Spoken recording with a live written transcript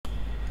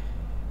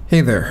Hey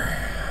there.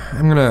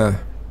 I'm gonna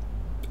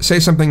say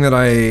something that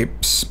I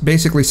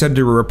basically said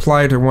to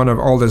reply to one of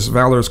Aldous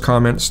Valor's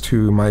comments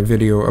to my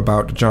video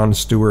about Jon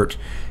Stewart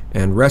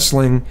and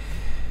wrestling.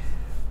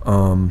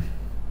 To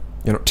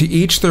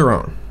each their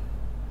own.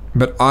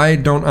 But I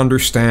don't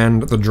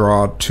understand the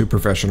draw to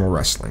professional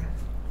wrestling.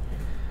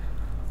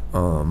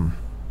 I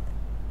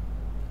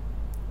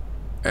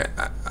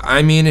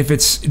mean, if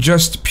it's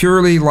just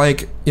purely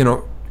like,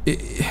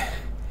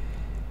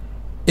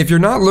 if you're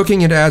not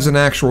looking at it as an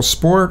actual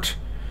sport,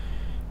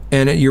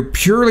 and you're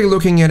purely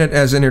looking at it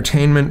as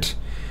entertainment,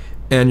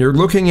 and you're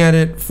looking at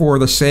it for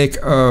the sake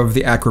of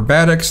the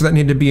acrobatics that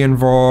need to be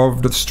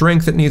involved, the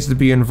strength that needs to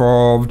be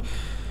involved,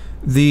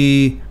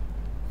 the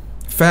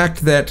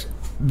fact that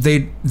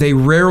they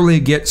rarely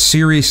get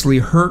seriously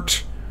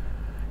hurt,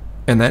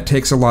 and that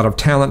takes a lot of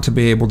talent to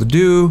be able to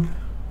do.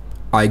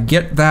 I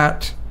get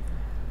that.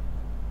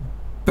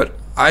 But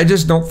I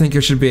just don't think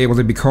it should be able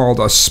to be called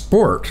a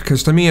sport,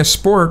 because to me a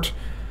sport,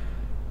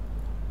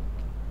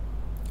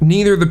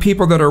 neither the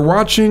people that are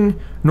watching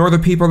nor the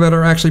people that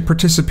are actually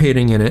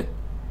participating in it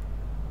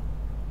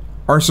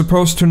are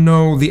supposed to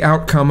know the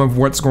outcome of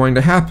what's going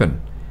to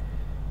happen.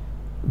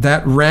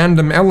 That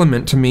random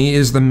element to me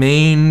is the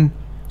main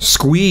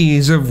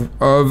squeeze of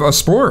a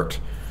sport.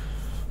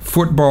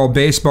 Football,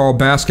 baseball,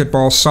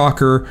 basketball,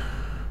 soccer,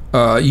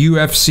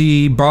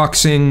 UFC,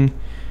 boxing,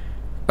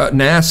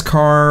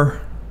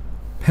 NASCAR,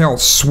 hell,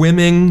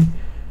 swimming,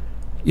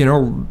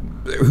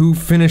 who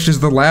finishes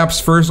the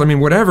laps first. I mean,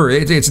 whatever.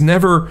 It's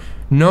never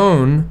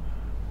known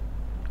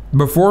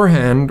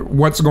beforehand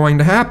what's going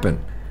to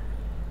happen.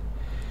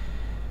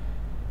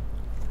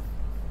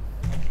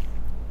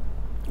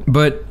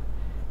 But,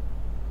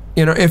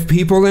 if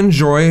people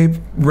enjoy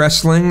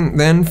wrestling,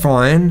 then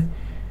fine.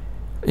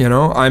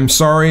 I'm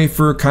sorry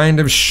for kind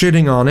of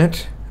shitting on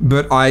it,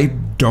 but I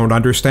don't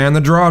understand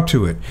the draw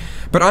to it.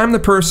 But I'm the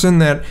person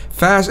that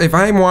if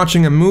I'm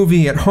watching a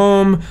movie at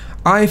home,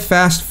 I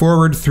fast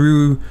forward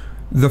through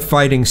the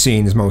fighting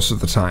scenes most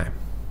of the time.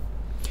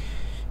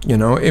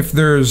 If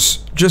there's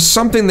just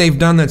something they've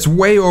done that's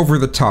way over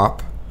the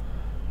top,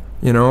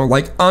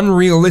 like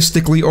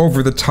unrealistically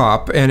over the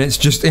top, and it's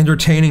just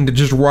entertaining to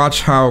just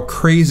watch how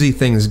crazy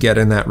things get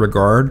in that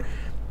regard,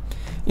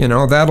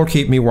 that'll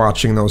keep me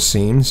watching those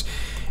scenes.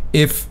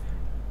 If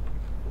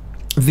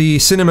the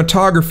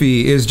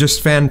cinematography is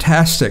just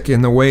fantastic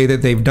in the way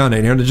that they've done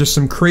it, just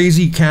some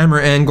crazy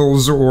camera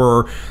angles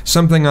or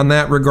something on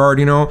that regard,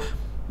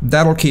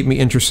 that'll keep me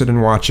interested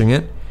in watching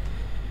it.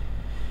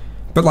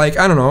 But like,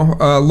 I don't know,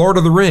 Lord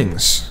of the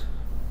Rings.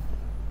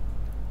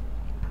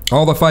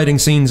 All the fighting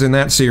scenes in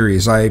that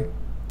series, I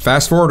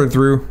fast-forwarded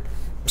through.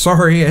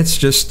 Sorry, it's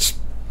just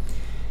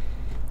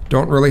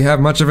don't really have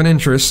much of an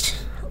interest.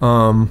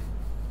 I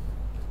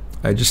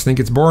just think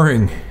it's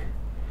boring.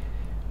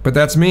 But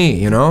that's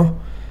me,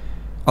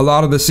 A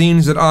lot of the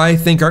scenes that I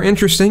think are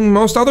interesting,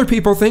 most other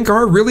people think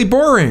are really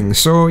boring.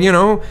 So,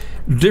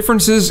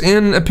 differences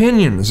in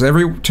opinions.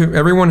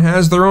 Everyone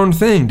has their own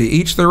thing, to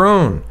each their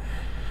own.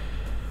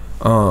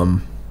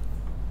 And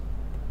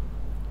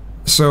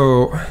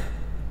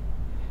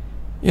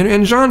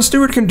Jon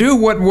Stewart can do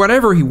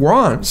whatever he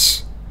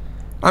wants.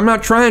 I'm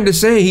not trying to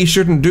say he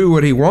shouldn't do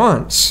what he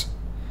wants.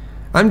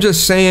 I'm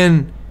just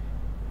saying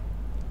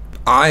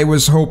I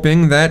was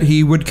hoping that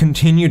he would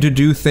continue to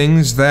do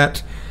things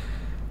that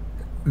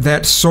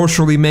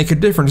socially make a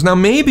difference. Now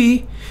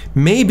maybe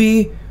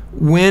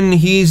when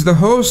he's the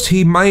host,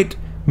 he might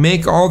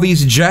make all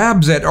these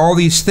jabs at all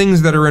these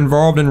things that are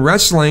involved in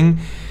wrestling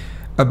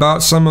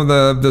about some of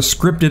the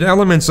scripted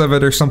elements of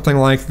it or something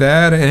like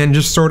that, and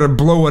just sort of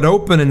blow it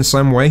open in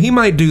some way. He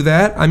might do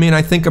that. I mean,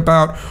 I think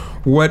about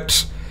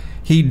what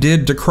he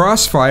did to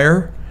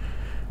Crossfire,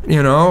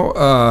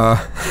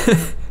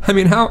 I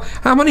mean, how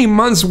many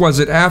months was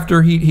it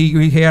after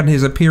he had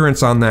his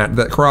appearance on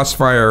that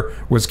Crossfire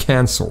was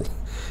canceled?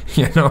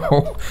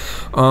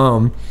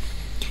 I'm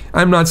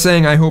not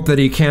saying I hope that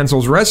he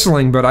cancels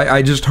wrestling, but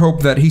I just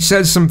hope that he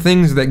says some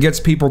things that gets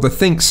people to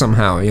think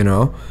somehow,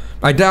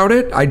 I doubt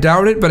it,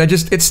 but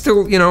it's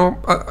still,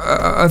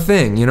 a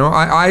thing,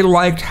 I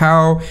liked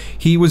how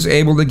he was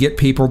able to get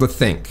people to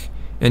think,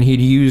 and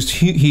he'd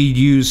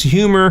use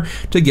humor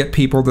to get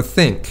people to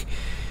think.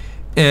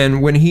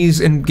 And when he's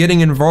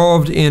getting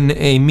involved in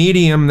a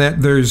medium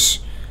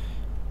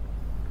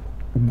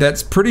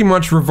that's pretty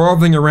much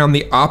revolving around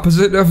the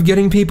opposite of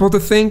getting people to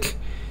think,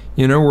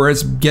 where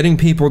it's getting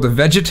people to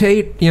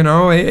vegetate,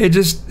 it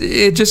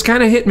just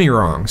kind of hit me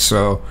wrong.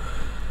 So,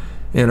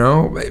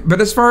 but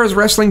as far as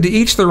wrestling, to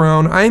each their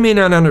own. I may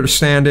not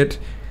understand it.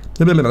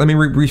 Let me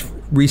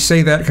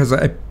re-say that, because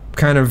I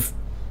kind of,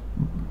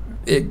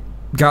 it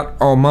got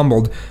all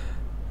mumbled.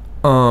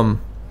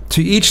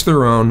 To each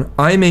their own.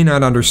 I may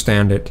not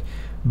understand it,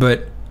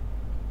 but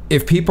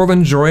if people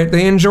enjoy it,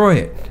 they enjoy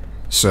it.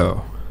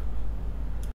 So